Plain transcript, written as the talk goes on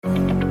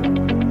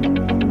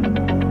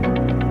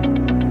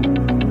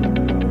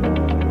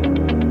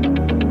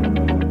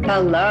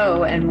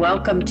Hello, and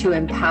welcome to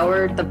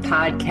Empowered the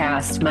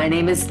Podcast. My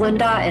name is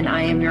Linda, and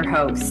I am your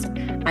host.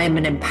 I am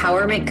an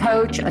empowerment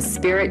coach, a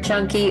spirit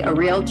junkie, a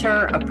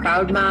realtor, a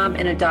proud mom,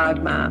 and a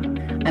dog mom.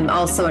 I'm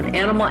also an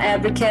animal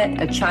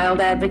advocate, a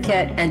child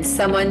advocate, and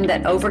someone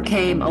that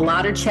overcame a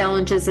lot of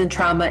challenges and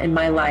trauma in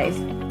my life.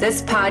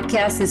 This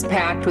podcast is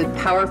packed with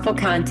powerful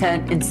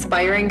content,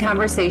 inspiring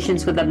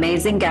conversations with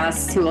amazing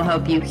guests who will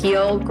help you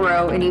heal,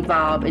 grow, and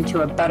evolve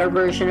into a better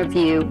version of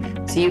you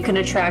so you can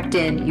attract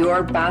in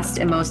your best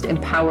and most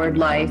empowered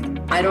life.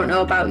 I don't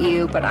know about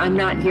you, but I'm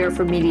not here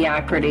for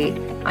mediocrity.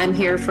 I'm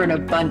here for an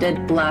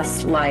abundant,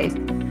 blessed life.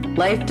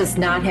 Life does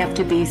not have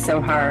to be so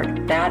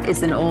hard. That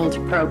is an old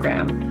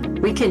program.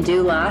 We can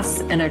do less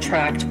and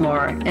attract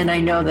more, and I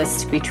know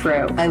this to be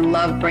true. I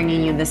love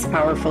bringing you this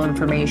powerful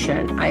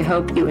information. I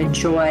hope you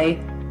enjoy,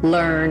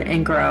 learn,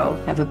 and grow.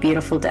 Have a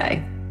beautiful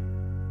day.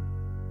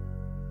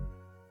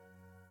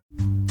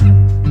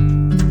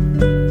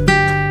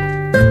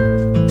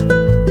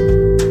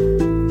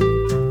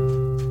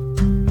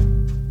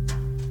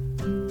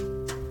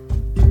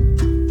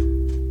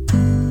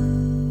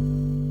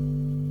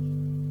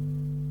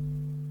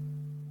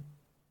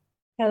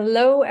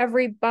 Hello,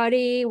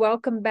 everybody.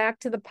 Welcome back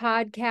to the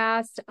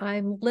podcast.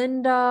 I'm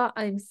Linda.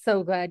 I'm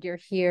so glad you're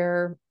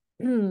here.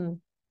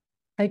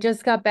 I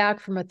just got back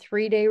from a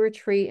 3-day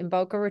retreat in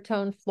Boca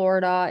Raton,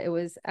 Florida. It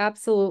was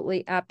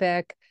absolutely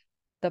epic.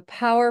 The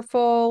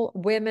powerful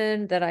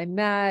women that I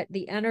met,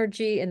 the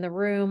energy in the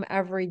room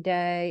every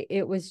day,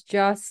 it was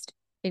just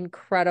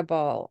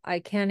incredible. I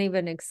can't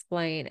even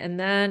explain. And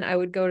then I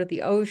would go to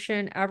the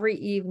ocean every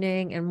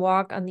evening and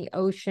walk on the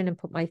ocean and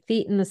put my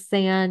feet in the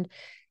sand.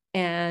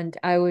 And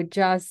I would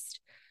just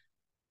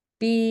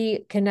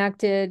be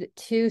connected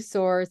to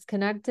source,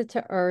 connected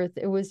to earth.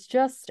 It was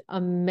just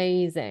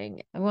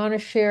amazing. I want to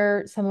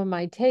share some of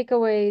my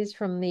takeaways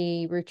from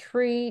the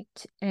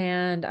retreat,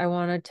 and I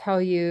want to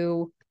tell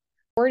you,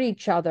 support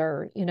each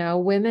other. You know,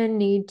 women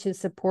need to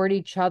support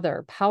each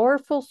other.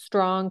 Powerful,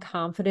 strong,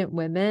 confident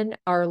women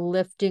are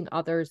lifting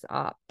others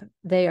up.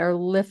 They are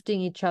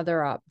lifting each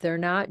other up. They're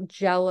not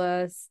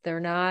jealous. They're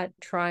not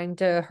trying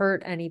to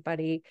hurt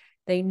anybody.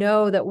 They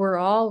know that we're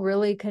all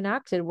really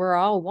connected. We're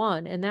all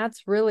one. And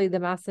that's really the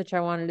message I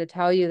wanted to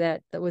tell you.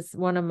 That was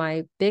one of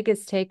my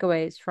biggest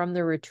takeaways from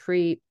the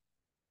retreat,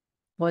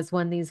 was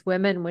when these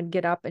women would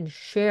get up and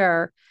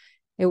share.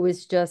 It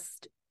was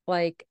just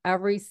like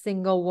every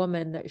single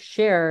woman that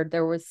shared,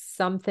 there was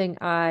something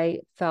I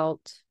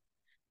felt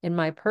in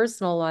my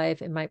personal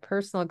life, in my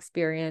personal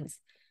experience.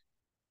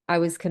 I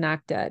was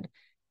connected.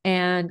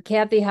 And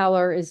Kathy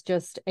Heller is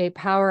just a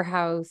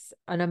powerhouse,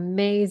 an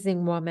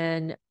amazing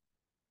woman.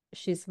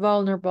 She's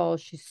vulnerable,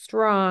 she's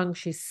strong,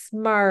 she's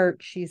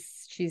smart,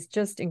 she's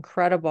just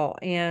incredible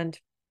and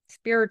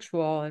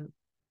spiritual and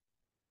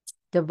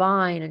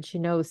divine, and she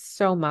knows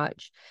so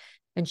much.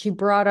 And she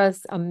brought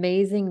us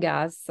amazing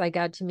guests. I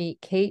got to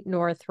meet Kate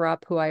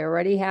Northrup, who I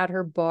already had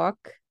her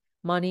book,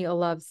 Money, a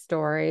Love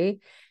Story,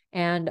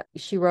 and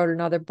she wrote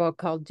another book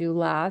called Do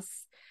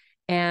Less.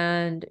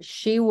 And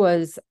she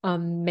was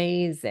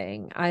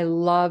amazing. I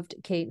loved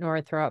Kate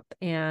Northrup,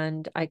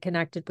 and I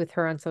connected with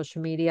her on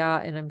social media,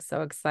 and I'm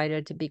so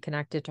excited to be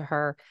connected to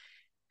her.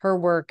 Her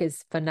work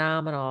is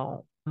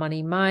phenomenal.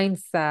 Money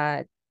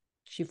mindset.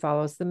 She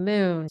follows the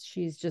moon.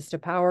 She's just a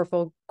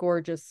powerful,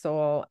 gorgeous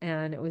soul.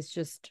 And it was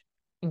just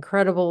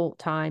incredible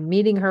time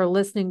meeting her,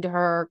 listening to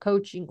her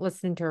coaching,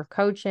 listening to her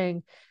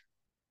coaching.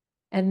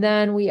 And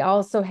then we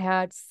also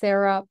had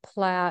Sarah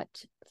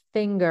Platt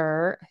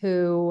Finger,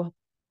 who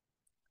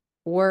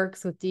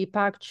works with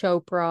Deepak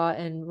Chopra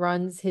and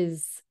runs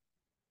his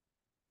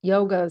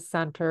yoga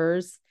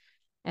centers.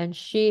 And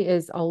she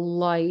is a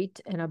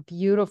light and a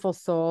beautiful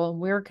soul.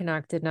 And we're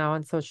connected now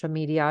on social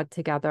media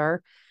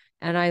together.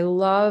 And I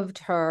loved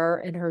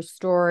her and her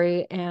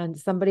story. And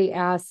somebody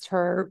asked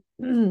her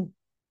a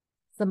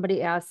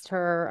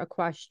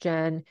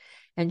question,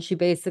 and she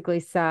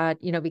basically said,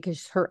 you know,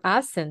 because her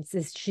essence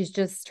is, she's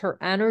just her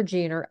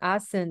energy and her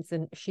essence,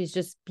 and she's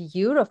just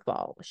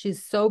beautiful.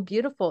 She's so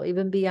beautiful,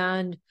 even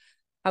beyond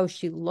how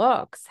she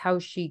looks, how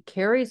she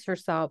carries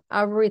herself.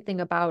 Everything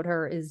about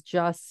her is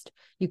just,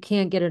 you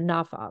can't get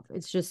enough of.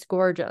 It's just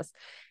gorgeous.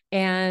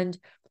 And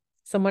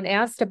someone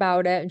asked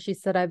about it, and she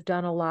said, I've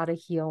done a lot of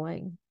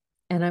healing.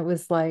 And I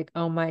was like,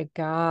 oh my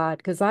God,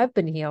 because I've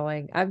been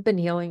healing. I've been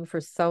healing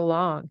for so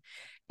long.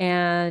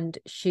 And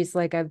she's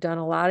like, I've done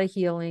a lot of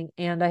healing,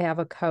 and I have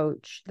a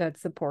coach that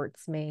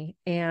supports me.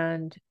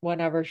 And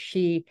whenever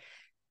she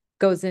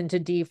goes into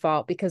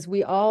default, because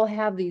we all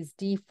have these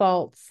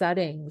default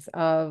settings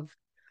of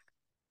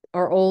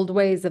our old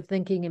ways of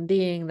thinking and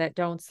being that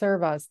don't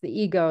serve us, the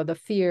ego, the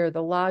fear,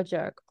 the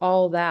logic,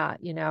 all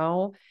that, you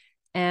know?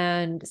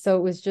 And so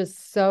it was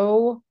just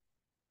so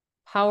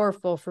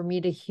powerful for me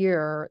to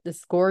hear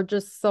this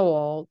gorgeous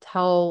soul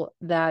tell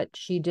that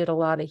she did a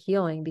lot of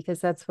healing, because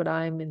that's what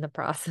I'm in the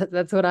process.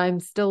 That's what I'm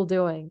still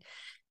doing.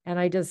 And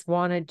I just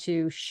wanted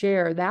to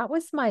share. That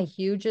was my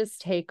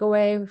hugest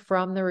takeaway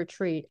from the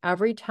retreat.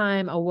 Every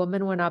time a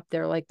woman went up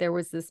there, like there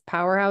was this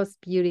powerhouse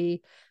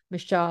beauty,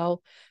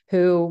 Michelle,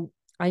 who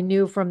I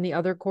knew from the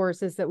other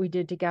courses that we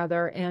did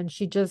together, and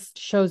she just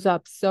shows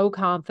up so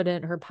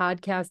confident. Her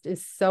podcast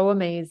is so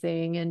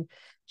amazing, and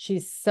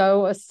she's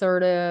so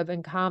assertive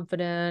and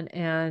confident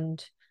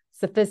and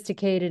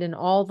sophisticated and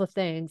all the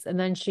things. And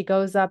then she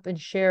goes up and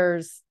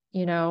shares,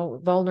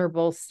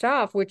 vulnerable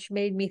stuff, which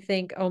made me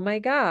think, oh my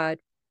God,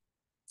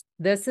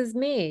 this is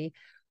me.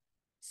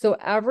 So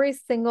every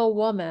single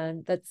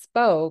woman that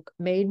spoke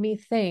made me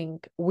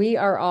think we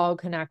are all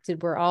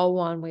connected. We're all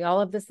one. We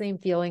all have the same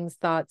feelings,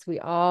 thoughts. We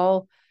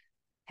all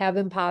have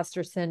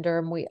imposter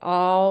syndrome. We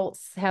all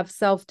have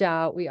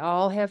self-doubt. We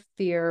all have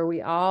fear.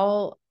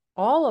 All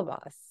of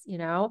us.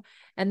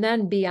 And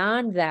then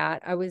beyond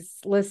that, I was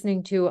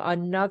listening to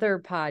another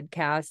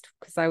podcast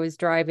because I was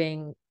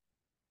driving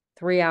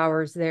 3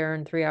 hours there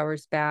and 3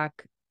 hours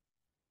back,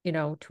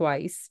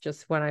 twice,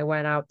 just when I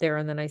went out there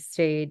and then I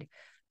stayed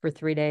for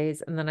 3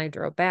 days and then I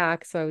drove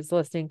back. So I was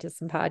listening to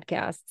some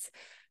podcasts.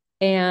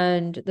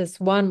 And this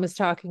one was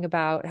talking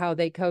about how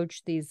they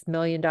coach these $1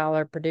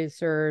 million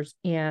producers,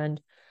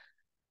 and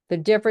the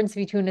difference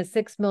between a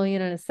 $6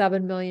 million and a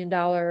 $7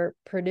 million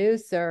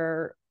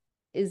producer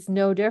is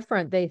no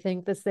different. They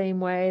think the same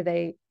way,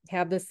 they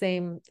have the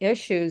same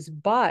issues,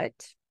 but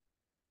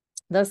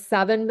the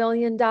 $7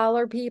 million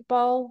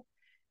people,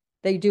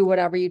 they do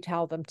whatever you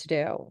tell them to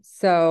do.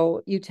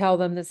 So you tell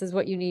them this is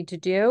what you need to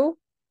do,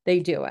 they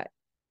do it.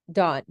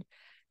 Done.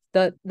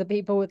 The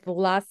people with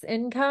less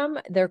income,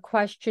 they're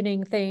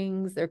questioning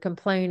things, they're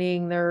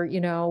complaining, they're,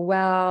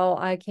 well,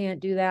 I can't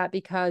do that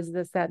because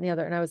this, that, and the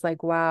other. And I was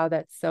like, wow,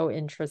 that's so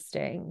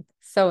interesting.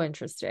 So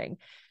interesting.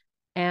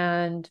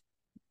 But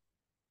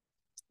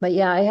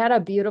yeah, I had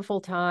a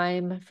beautiful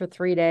time for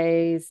 3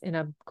 days in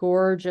a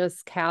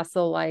gorgeous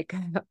castle-like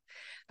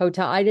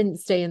hotel. I didn't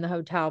stay in the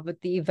hotel,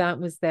 but the event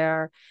was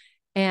there.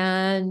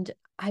 And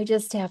I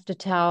just have to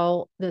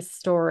tell this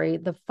story.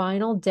 The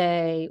final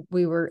day,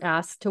 we were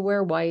asked to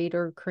wear white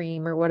or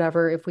cream or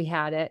whatever if we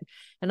had it.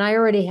 And I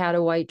already had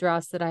a white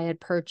dress that I had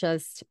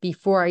purchased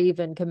before I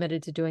even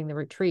committed to doing the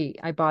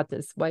retreat. I bought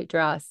this white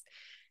dress.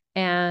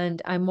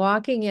 And I'm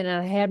walking in,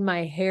 and I had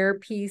my hair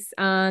piece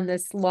on,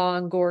 this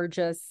long,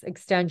 gorgeous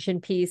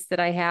extension piece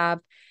that I have.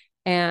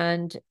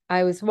 And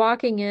I was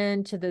walking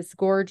into this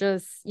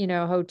gorgeous,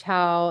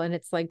 hotel, and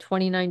it's like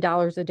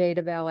 $29 a day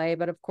to valet.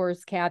 But of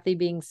course, Kathy,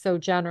 being so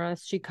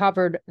generous, she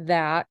covered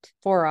that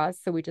for us.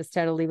 So we just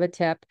had to leave a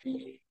tip.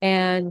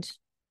 And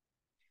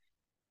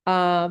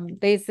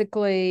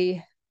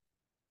basically,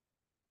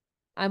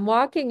 I'm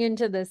walking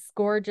into this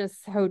gorgeous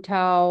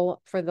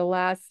hotel for the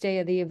last day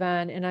of the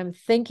event, and I'm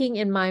thinking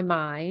in my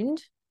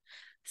mind,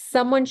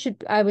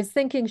 I was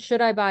thinking, should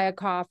I buy a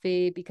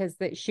coffee because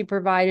she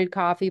provided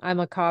coffee?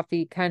 I'm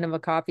kind of a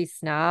coffee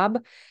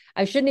snob.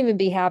 I shouldn't even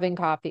be having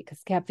coffee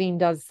because caffeine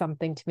does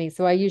something to me.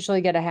 So I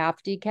usually get a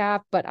half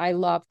decaf, but I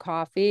love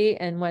coffee.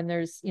 And when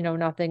there's,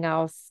 nothing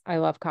else, I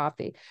love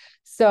coffee.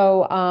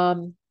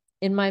 So,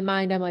 in my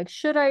mind, I'm like,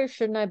 should I or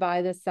shouldn't I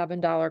buy this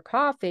 $7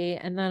 coffee?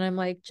 And then I'm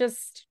like,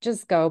 just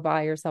go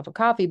buy yourself a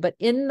coffee. But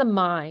in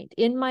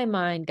my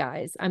mind,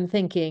 guys, I'm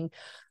thinking,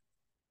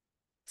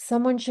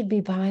 someone should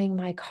be buying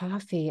my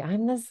coffee.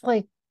 I'm this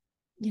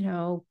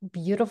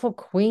beautiful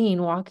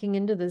queen walking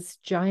into this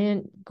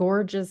giant,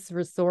 gorgeous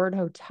resort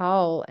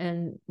hotel.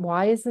 And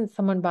why isn't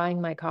someone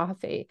buying my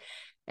coffee?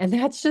 And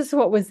that's just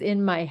what was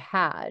in my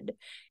head.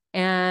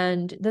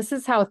 And this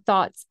is how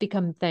thoughts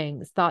become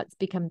things. Thoughts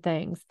become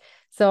things.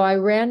 So I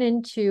ran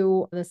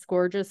into this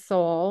gorgeous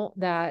soul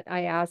that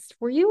I asked,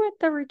 were you at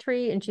the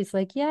retreat? And she's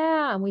like,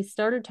 yeah. And we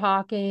started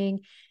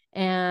talking.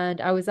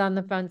 And I was on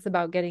the fence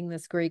about getting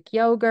this Greek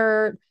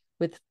yogurt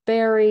with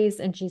berries.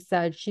 And she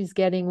said she's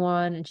getting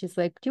one. And she's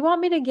like, do you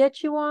want me to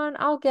get you one?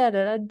 I'll get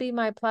it. It'd be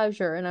my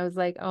pleasure. And I was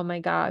like, oh my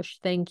gosh,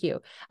 thank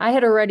you. I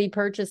had already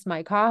purchased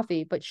my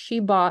coffee, but she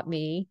bought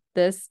me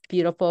this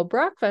beautiful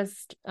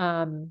breakfast,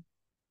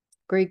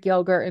 Greek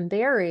yogurt and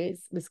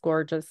berries. It was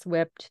gorgeous,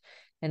 whipped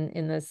and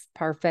in this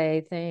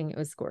parfait thing. It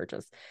was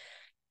gorgeous.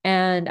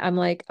 And I'm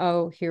like,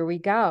 oh, here we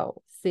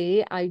go.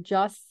 See, I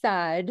just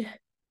said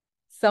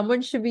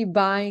someone should be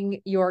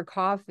buying your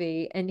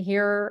coffee, and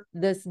here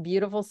this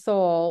beautiful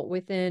soul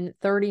within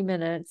 30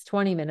 minutes,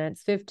 20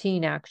 minutes,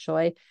 15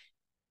 actually,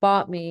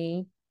 bought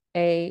me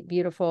a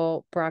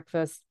beautiful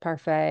breakfast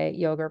parfait,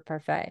 yogurt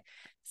parfait.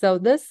 So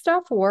this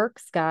stuff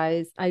works,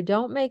 guys. I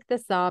don't make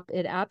this up.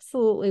 It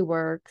absolutely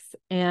works.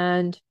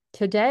 And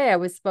today I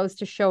was supposed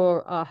to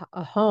show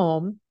a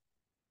home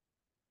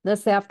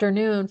this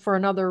afternoon for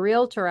another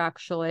realtor,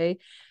 actually.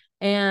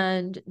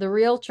 And the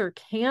realtor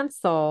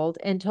canceled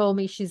and told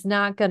me she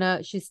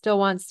still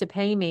wants to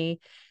pay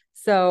me.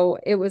 So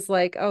it was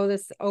like, oh,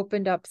 this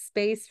opened up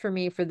space for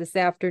me for this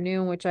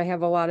afternoon, which I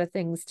have a lot of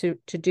things to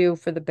do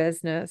for the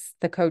business,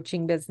 the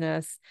coaching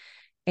business.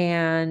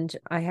 And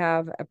I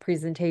have a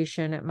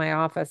presentation at my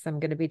office I'm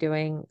going to be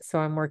doing. So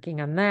I'm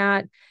working on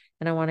that,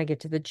 and I want to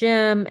get to the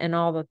gym and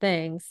all the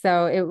things.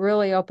 So it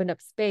really opened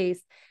up space.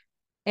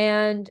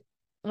 And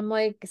I'm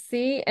like,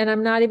 see, and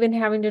I'm not even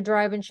having to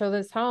drive and show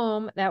this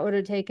home. That would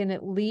have taken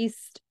at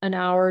least an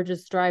hour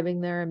just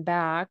driving there and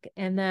back.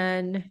 And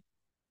then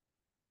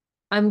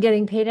I'm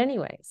getting paid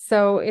anyway.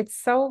 So it's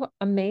so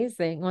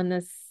amazing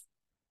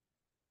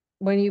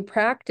when you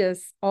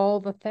practice all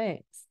the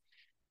things.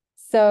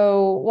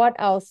 So what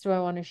else do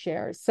I want to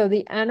share? So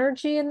the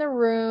energy in the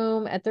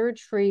room at the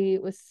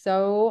retreat was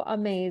so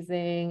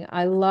amazing.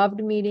 I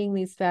loved meeting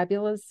these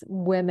fabulous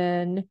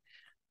women.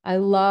 I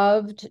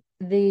loved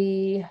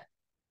the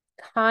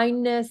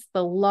kindness,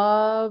 the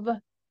love,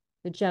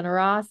 the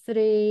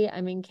generosity. I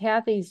mean,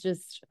 Kathy's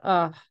just,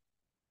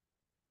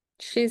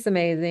 she's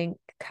amazing.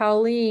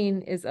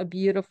 Colleen is a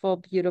beautiful,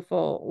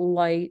 beautiful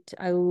light.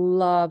 I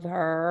love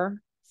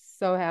her.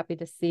 So happy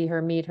to see her,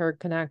 meet her,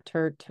 connect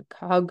her, to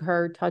hug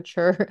her, touch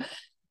her.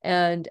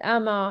 And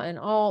Emma and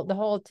the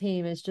whole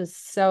team is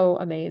just so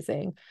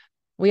amazing.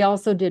 We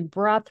also did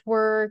breath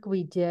work.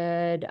 We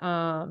did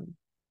a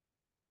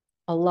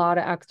lot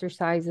of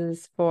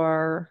exercises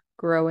for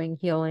growing,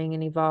 healing,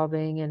 and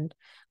evolving and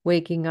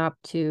waking up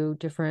to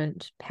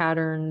different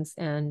patterns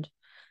and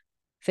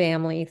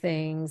family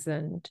things.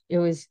 And it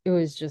was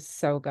just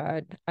so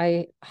good.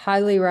 I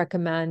highly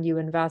recommend you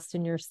invest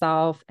in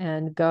yourself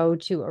and go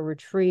to a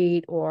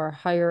retreat or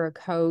hire a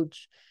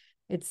coach.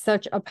 It's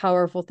such a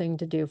powerful thing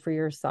to do for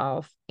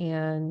yourself.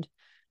 And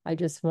I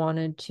just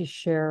wanted to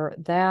share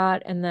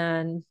that. And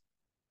then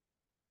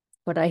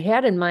what I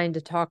had in mind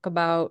to talk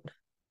about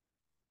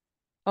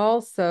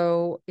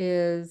also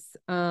is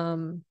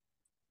to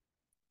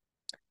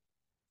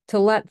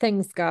let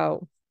things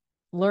go.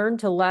 Learn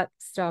to let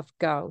stuff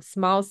go.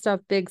 Small stuff,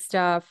 big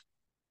stuff,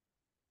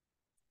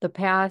 the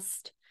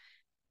past,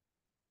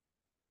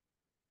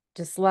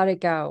 just let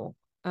it go.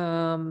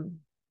 I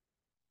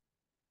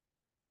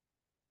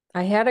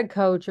had a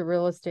coach, a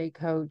real estate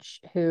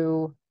coach,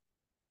 who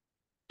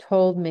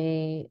told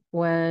me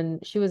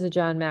when she was a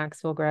John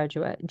Maxwell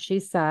graduate, and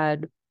she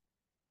said,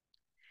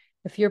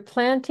 if you're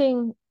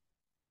planting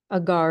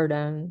a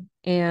garden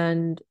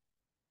and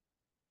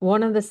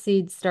one of the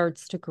seeds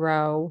starts to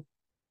grow,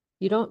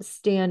 you don't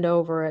stand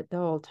over it the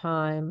whole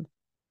time,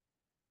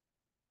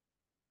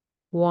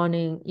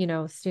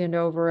 stand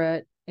over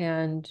it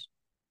and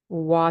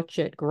watch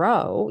it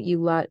grow.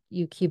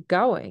 You keep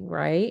going,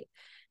 right?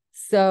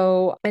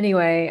 So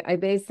anyway, I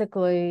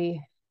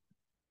basically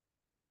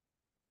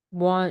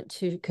want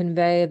to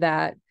convey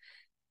that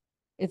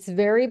it's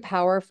very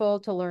powerful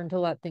to learn to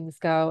let things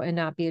go and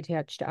not be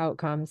attached to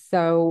outcomes.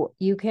 So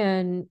you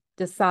can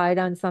decide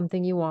on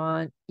something you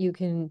want, you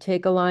can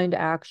take aligned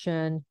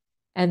action,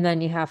 and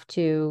then you have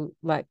to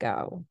let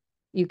go.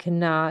 You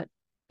cannot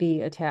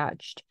be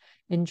attached.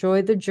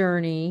 Enjoy the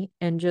journey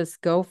and just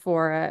go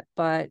for it.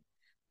 But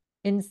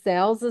in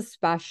sales,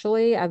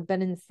 especially, I've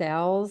been in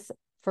sales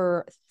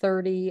for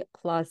 30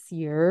 plus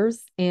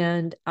years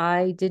and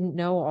I didn't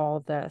know all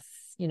this.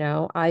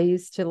 I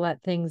used to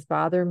let things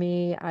bother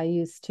me. I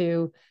used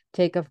to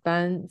take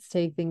offense,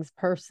 take things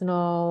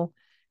personal.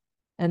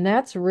 And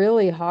that's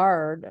really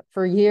hard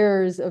for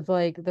years of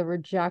like the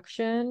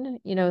rejection.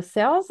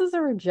 Sales is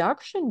a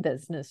rejection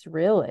business,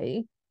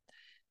 really.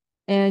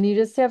 And you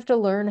just have to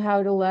learn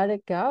how to let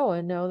it go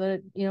and know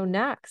that,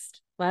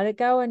 next, let it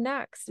go and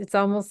next. It's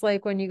almost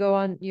like when you go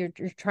on, you're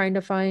trying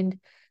to find,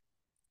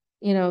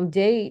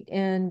 date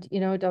and,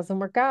 it doesn't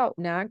work out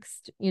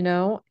next,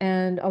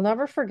 and I'll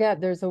never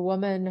forget, there's a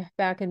woman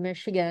back in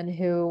Michigan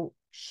who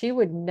she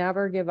would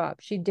never give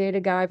up. She'd date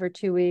a guy for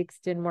 2 weeks,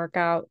 didn't work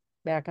out,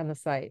 back on the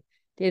site.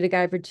 Date a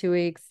guy for 2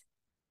 weeks,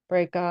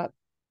 break up,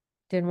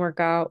 didn't work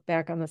out,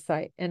 back on the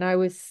site. And I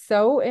was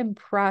so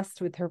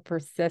impressed with her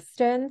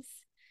persistence.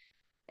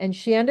 And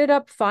she ended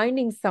up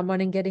finding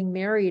someone and getting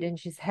married, and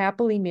she's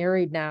happily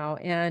married now.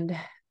 And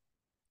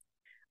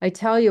I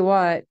tell you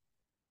what,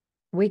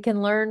 we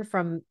can learn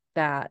from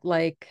that.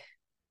 Like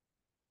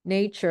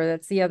nature,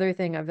 that's the other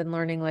thing I've been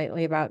learning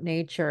lately about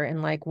nature,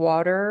 and like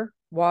water.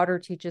 Water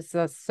teaches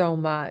us so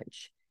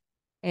much,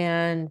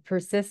 and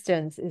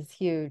persistence is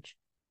huge.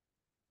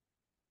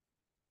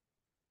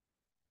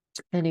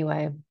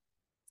 Anyway,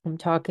 I'm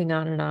talking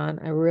on and on.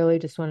 I really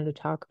just wanted to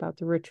talk about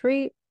the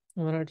retreat.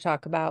 I wanted to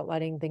talk about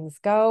letting things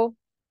go,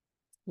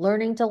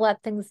 learning to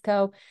let things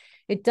go.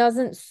 It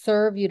doesn't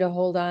serve you to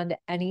hold on to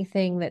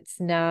anything that's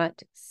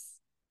not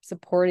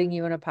supporting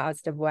you in a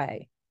positive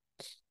way.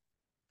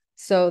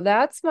 So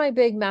that's my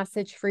big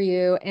message for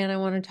you. And I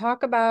want to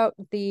talk about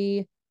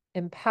the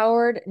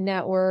Empowered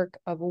Network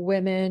of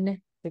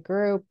Women, the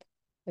group.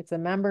 It's a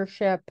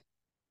membership.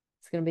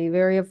 It's going to be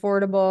very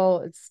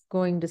affordable. It's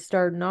going to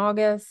start in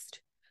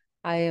August.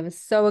 I am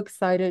so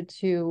excited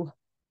to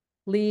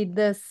lead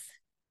this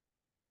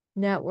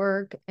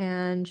network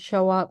and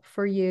show up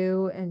for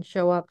you and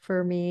show up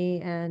for me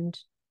and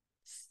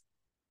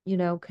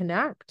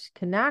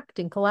connect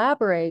and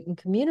collaborate in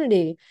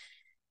community.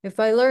 If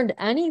I learned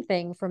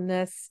anything from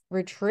this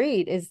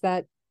retreat, is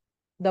that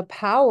the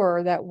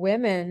power that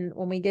women,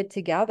 when we get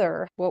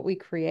together, what we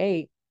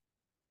create,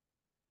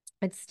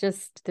 it's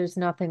just, there's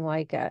nothing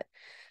like it.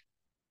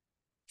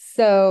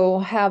 So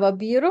have a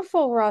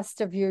beautiful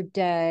rest of your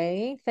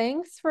day.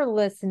 Thanks for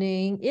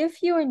listening.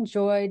 If you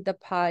enjoyed the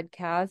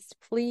podcast,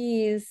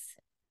 please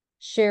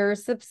share,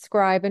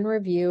 subscribe, and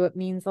review. It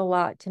means a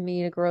lot to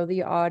me to grow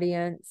the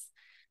audience.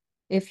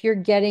 If you're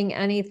getting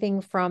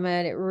anything from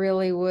it, it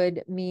really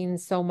would mean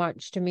so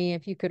much to me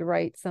if you could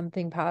write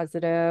something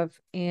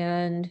positive.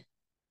 And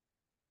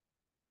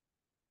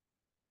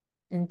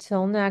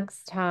until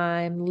next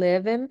time,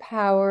 live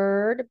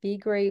empowered, be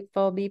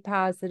grateful, be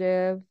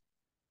positive.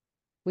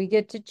 We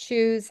get to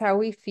choose how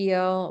we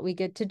feel. We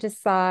get to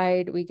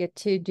decide. We get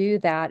to do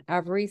that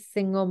every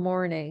single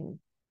morning.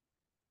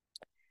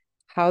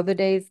 How the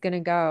day is going to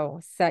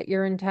go. Set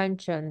your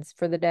intentions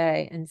for the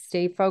day and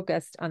stay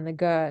focused on the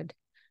good.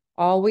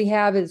 All we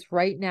have is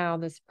right now,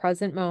 this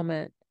present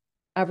moment.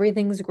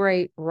 Everything's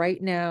great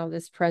right now,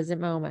 this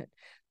present moment.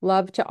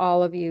 Love to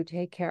all of you.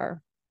 Take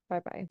care.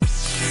 Bye-bye.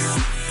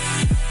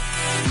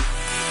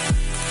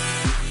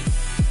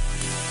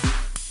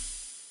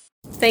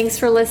 Thanks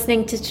for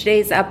listening to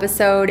today's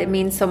episode. It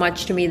means so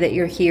much to me that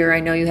you're here. I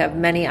know you have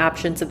many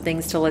options of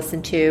things to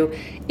listen to.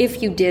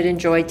 If you did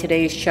enjoy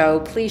today's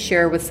show, please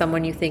share with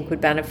someone you think would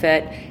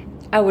benefit.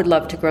 I would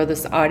love to grow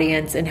this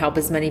audience and help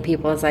as many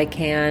people as I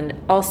can.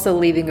 Also,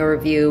 leaving a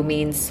review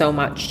means so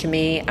much to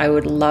me. I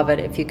would love it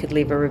if you could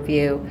leave a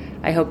review.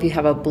 I hope you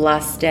have a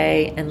blessed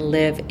day and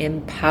live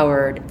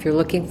empowered. If you're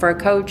looking for a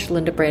coach,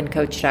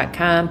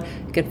 lindabrandcoach.com.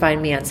 You can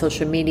find me on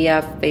social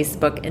media,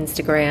 Facebook,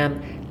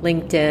 Instagram,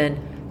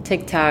 LinkedIn,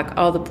 TikTok,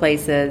 all the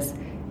places.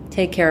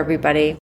 Take care, everybody.